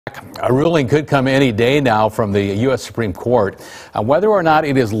A ruling could come any day now from the U.S. Supreme Court on whether or not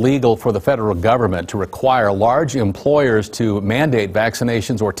it is legal for the federal government to require large employers to mandate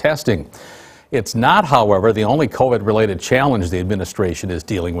vaccinations or testing. It's not, however, the only COVID-related challenge the administration is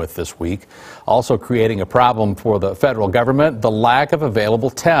dealing with this week. Also creating a problem for the federal government, the lack of available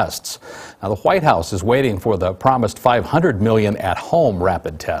tests. Now, the White House is waiting for the promised 500 million at-home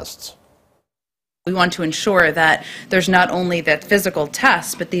rapid tests. We want to ensure that there's not only that physical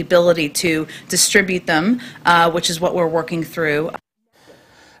test, but the ability to distribute them, which is what we're working through.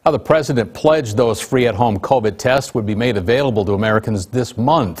 Now, the president pledged those free at-home COVID tests would be made available to Americans this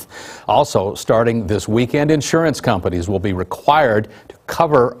month. Also, starting this weekend, insurance companies will be required to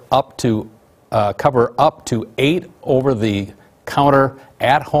cover up to 8 over-the-counter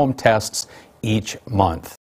at-home tests each month.